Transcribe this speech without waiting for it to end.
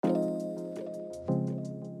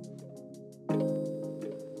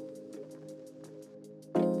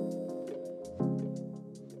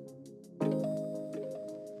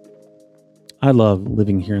I love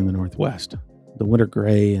living here in the Northwest. The winter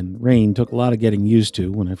gray and rain took a lot of getting used to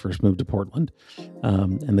when I first moved to Portland,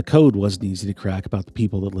 and the code wasn't easy to crack about the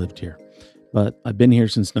people that lived here. But I've been here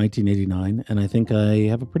since 1989, and I think I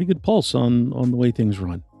have a pretty good pulse on the way things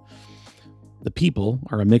run. The people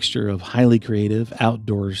are a mixture of highly creative,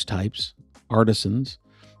 outdoors types, artisans,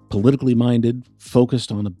 politically minded, focused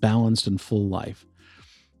on a balanced and full life,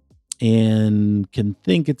 and can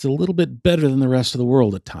think it's a little bit better than the rest of the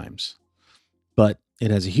world at times. But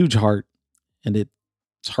it has a huge heart, and its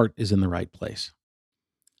heart is in the right place.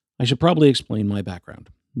 I should probably explain my background.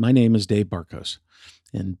 My name is Dave Barkos,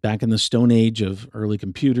 and back in the stone age of early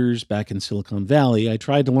computers, back in Silicon Valley, I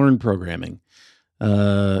tried to learn programming.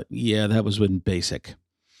 Yeah, that was when BASIC,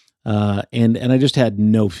 and I just had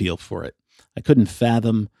no feel for it. I couldn't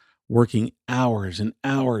fathom working hours and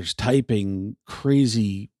hours typing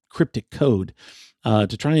crazy cryptic code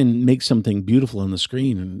to try and make something beautiful on the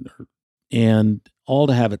screen, and all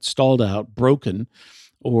to have it stalled out, broken,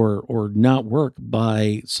 or not work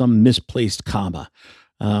by some misplaced comma.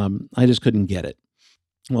 I just couldn't get it.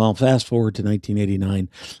 Well, fast forward to 1989,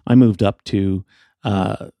 I moved up to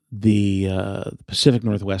the Pacific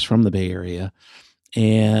Northwest from the Bay Area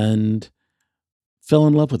and fell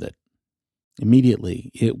in love with it immediately.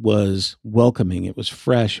 It was welcoming, it was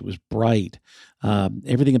fresh, it was bright.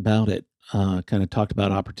 Everything about it kind of talked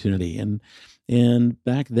about opportunity, and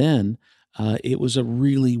back then, it was a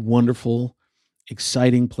really wonderful,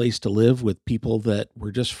 exciting place to live with people that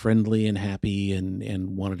were just friendly and happy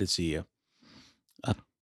and wanted to see you. Uh,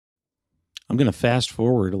 I'm going to fast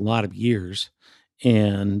forward a lot of years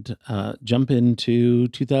and jump into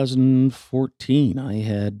 2014. I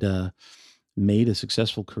had made a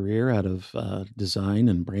successful career out of design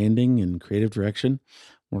and branding and creative direction,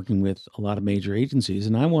 working with a lot of major agencies.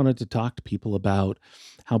 And I wanted to talk to people about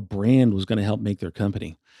how brand was going to help make their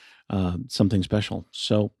company something special.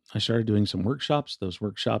 So I started doing some workshops. Those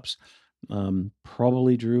workshops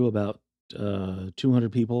probably drew about 200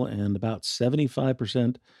 people, and about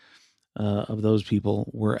 75% of those people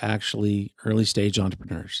were actually early stage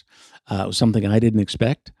entrepreneurs. It was something I didn't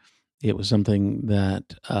expect. It was something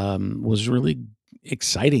that was really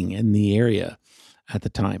exciting in the area at the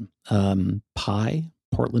time. PI,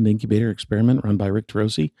 Portland Incubator Experiment, run by Rick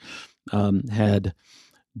Tarosi, had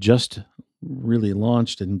just really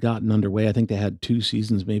launched and gotten underway. I think they had 2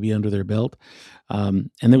 seasons maybe under their belt. And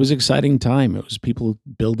it was an exciting time. It was people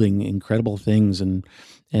building incredible things and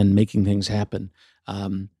making things happen.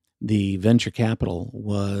 The venture capital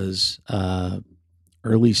was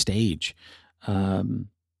early stage.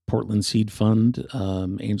 Portland Seed Fund,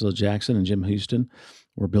 Angela Jackson and Jim Houston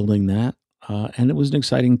were building that. And it was an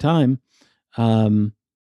exciting time um,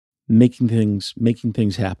 making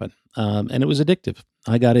things happen. And it was addictive.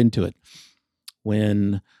 I got into it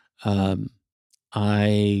when um,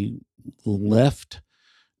 I left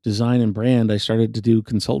design and brand. I started to do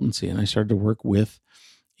consultancy, and I started to work with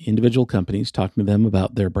individual companies, talking to them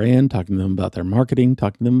about their brand, talking to them about their marketing,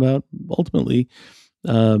 talking to them about ultimately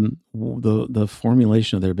the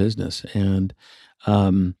formulation of their business. And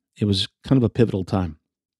it was kind of a pivotal time.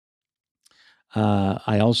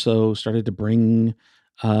 I also started to bring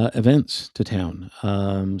events to town.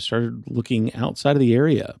 Started looking outside of the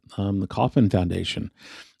area. The Kauffman Foundation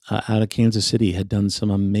out of Kansas City had done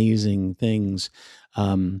some amazing things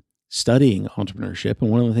studying entrepreneurship.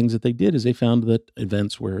 And one of the things that they did is they found that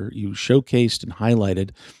events where you showcased and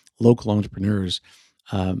highlighted local entrepreneurs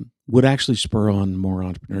would actually spur on more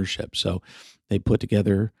entrepreneurship. So they put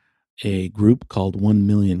together a group called 1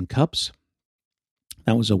 Million Cups.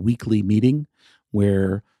 That was a weekly meeting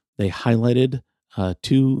where they highlighted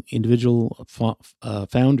two individual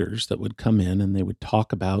founders that would come in, and they would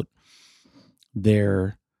talk about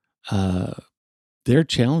their uh, their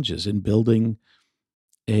challenges in building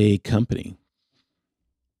a company.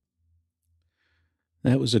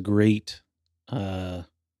 That was a great uh,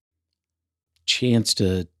 chance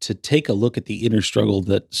to take a look at the inner struggle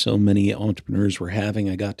that so many entrepreneurs were having.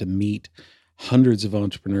 I got to meet hundreds of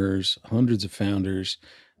entrepreneurs, hundreds of founders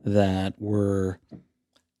that were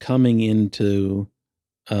coming into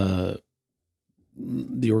uh,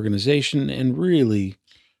 the organization and really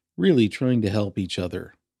trying to help each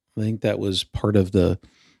other. I think that was part of the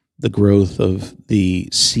growth of the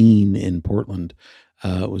scene in Portland.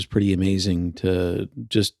 It was pretty amazing to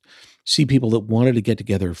just see people that wanted to get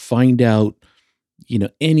together, find out,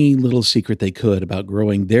 any little secret they could about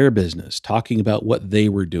growing their business, talking about what they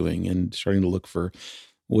were doing and starting to look for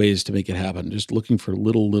ways to make it happen, just looking for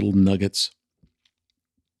little nuggets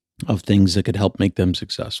of things that could help make them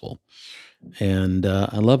successful. And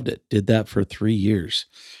I loved it. Did that for 3 years.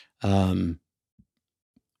 Um,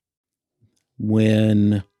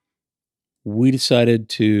 when we decided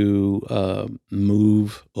to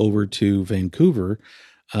move over to Vancouver,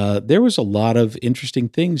 there was a lot of interesting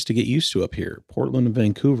things to get used to up here. Portland and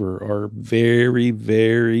Vancouver are very,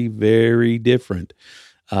 very, very different.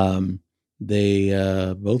 Um, they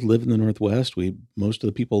both live in the Northwest. Most of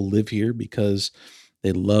the people live here because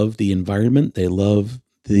they love the environment. They love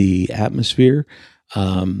the atmosphere.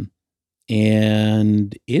 Um,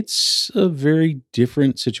 and it's a very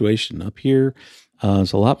different situation up here.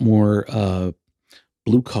 It's a lot more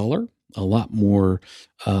blue collar, a lot more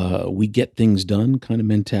we get things done kind of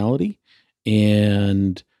mentality.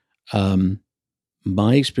 And um,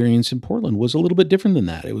 my experience in Portland was a little bit different than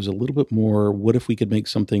that. It was a little bit more, what if we could make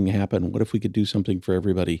something happen? What if we could do something for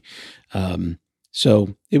everybody? Um,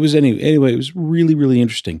 so it was anyway, it was really, really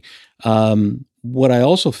interesting. What I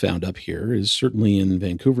also found up here is certainly in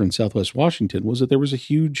Vancouver and Southwest Washington was that there was a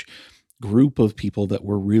huge group of people that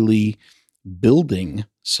were really building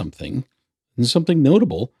something and something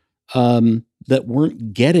notable that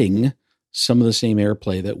weren't getting some of the same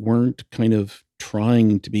airplay, that weren't kind of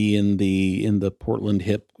trying to be in the Portland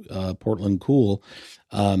hip, Portland cool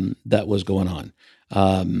that was going on.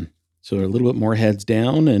 So a little bit more heads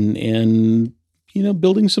down and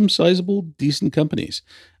building some sizable, decent companies.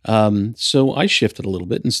 So I shifted a little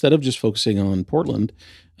bit instead of just focusing on Portland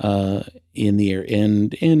in the air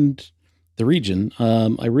and the region.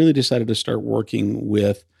 I really decided to start working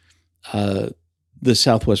with uh, the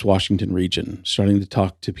Southwest Washington region, starting to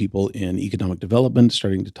talk to people in economic development,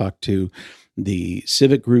 starting to talk to the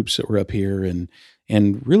civic groups that were up here,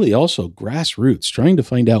 and really also grassroots, trying to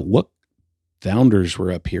find out what founders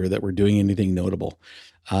were up here that were doing anything notable.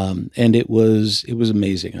 And it was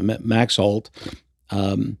amazing. I met Max Alt.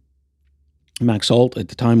 Um, Max Alt at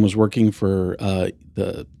the time was working for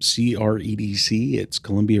the CREDC. It's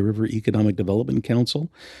Columbia River Economic Development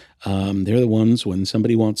Council. They're the ones when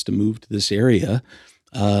somebody wants to move to this area.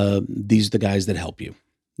 These are the guys that help you.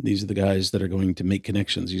 These are the guys that are going to make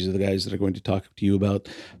connections. These are the guys that are going to talk to you about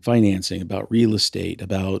financing, about real estate,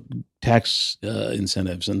 about tax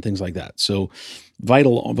incentives, and things like that. So,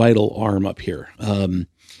 vital arm up here.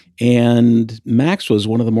 And Max was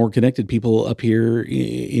one of the more connected people up here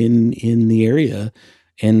in the area,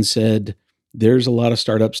 and said, "There's a lot of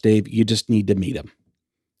startups, Dave. You just need to meet them,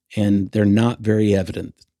 and they're not very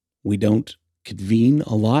evident. We don't convene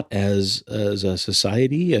a lot as a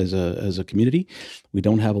society, as a community. We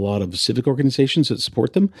don't have a lot of civic organizations that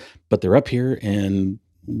support them, but they're up here, and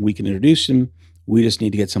we can introduce them. We just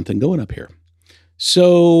need to get something going up here."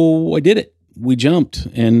 So I did it. We jumped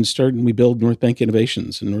and started. We built North Bank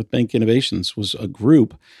Innovations, and North Bank Innovations was a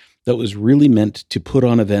group that was really meant to put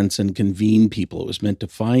on events and convene people. It was meant to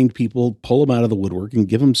find people, pull them out of the woodwork, and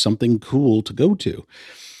give them something cool to go to.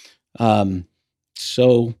 Um,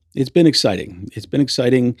 so it's been exciting. It's been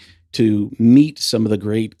exciting to meet some of the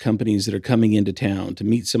great companies that are coming into town, to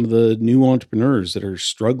meet some of the new entrepreneurs that are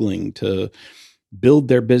struggling to build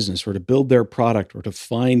their business or to build their product or to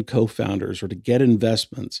find co-founders or to get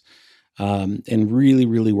investments, and really,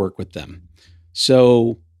 really work with them.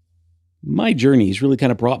 So my journey has really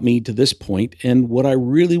kind of brought me to this point. And what I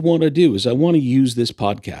really want to do is I want to use this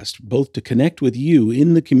podcast both to connect with you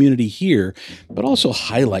in the community here, but also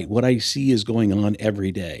highlight what I see is going on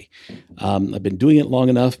every day. I've been doing it long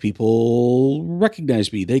enough. People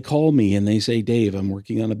recognize me. They call me and they say, "Dave, I'm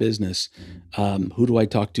working on a business. Who do I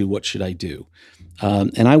talk to? What should I do?"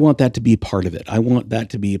 And I want that to be part of it. I want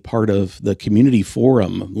that to be a part of the community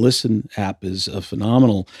forum. Listen app is a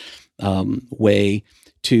phenomenal way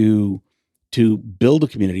to build a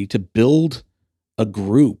community, to build a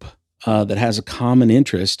group that has a common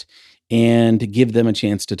interest, and to give them a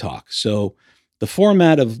chance to talk. So the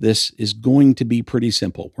format of this is going to be pretty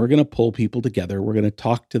simple. We're going to pull people together. We're going to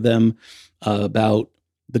talk to them about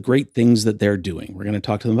the great things that they're doing. We're going to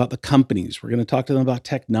talk to them about the companies. We're going to talk to them about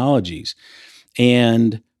technologies.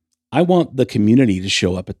 And I want the community to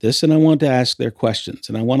show up at this, and I want to ask their questions,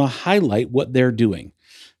 and I want to highlight what they're doing.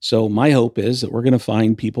 So my hope is that we're going to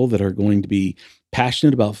find people that are going to be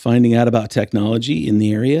passionate about finding out about technology in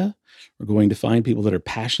the area. We're going to find people that are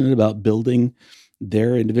passionate about building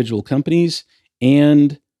their individual companies,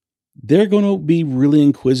 and they're going to be really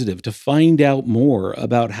inquisitive to find out more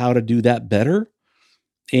about how to do that better.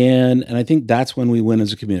 And I think that's when we win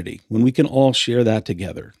as a community, when we can all share that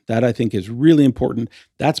together. That I think is really important.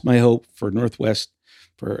 That's my hope for Northwest,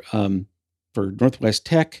 for Northwest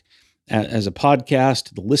Tech as a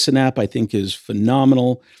podcast. The Listen app, I think, is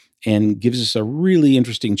phenomenal and gives us a really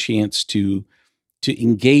interesting chance to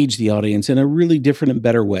engage the audience in a really different and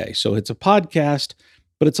better way. So it's a podcast,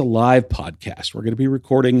 but it's a live podcast. We're going to be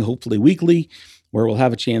recording hopefully weekly, where we'll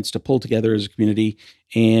have a chance to pull together as a community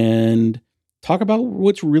and talk about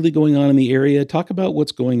what's really going on in the area, talk about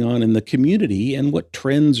what's going on in the community and what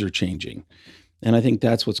trends are changing. And I think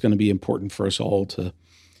that's what's going to be important for us all to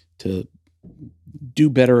do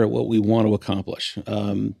better at what we want to accomplish.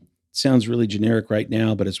 Sounds really generic right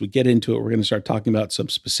now, but as we get into it, we're going to start talking about some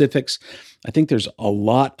specifics. I think there's a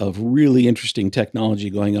lot of really interesting technology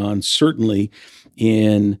going on, certainly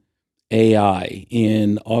in AI,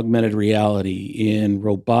 in augmented reality, in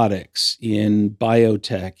robotics, in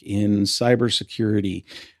biotech, in cybersecurity,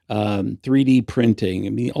 3D printing. I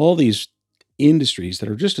mean, all these industries that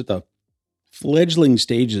are just at the fledgling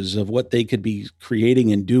stages of what they could be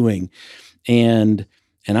creating and doing. And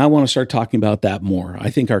I want to start talking about that more. I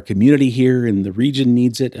think our community here in the region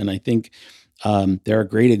needs it. And I think there are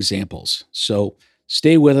great examples. So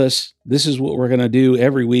stay with us. This is what we're going to do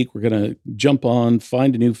every week. We're going to jump on,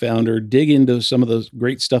 find a new founder, dig into some of the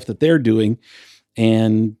great stuff that they're doing,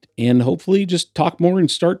 and hopefully just talk more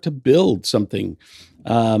and start to build something.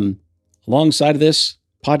 Alongside of this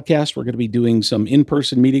podcast, we're going to be doing some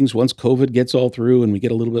in-person meetings once COVID gets all through and we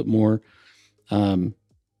get a little bit more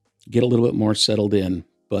settled in.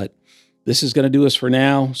 But this is going to do us for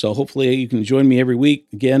now. So hopefully you can join me every week.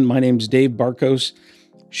 Again, my name's Dave Barkos.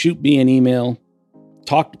 Shoot me an email.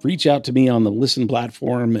 Reach out to me on the Listen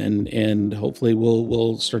platform, and hopefully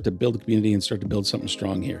we'll start to build a community and start to build something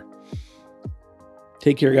strong here.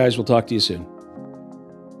 Take care, guys. We'll talk to you soon.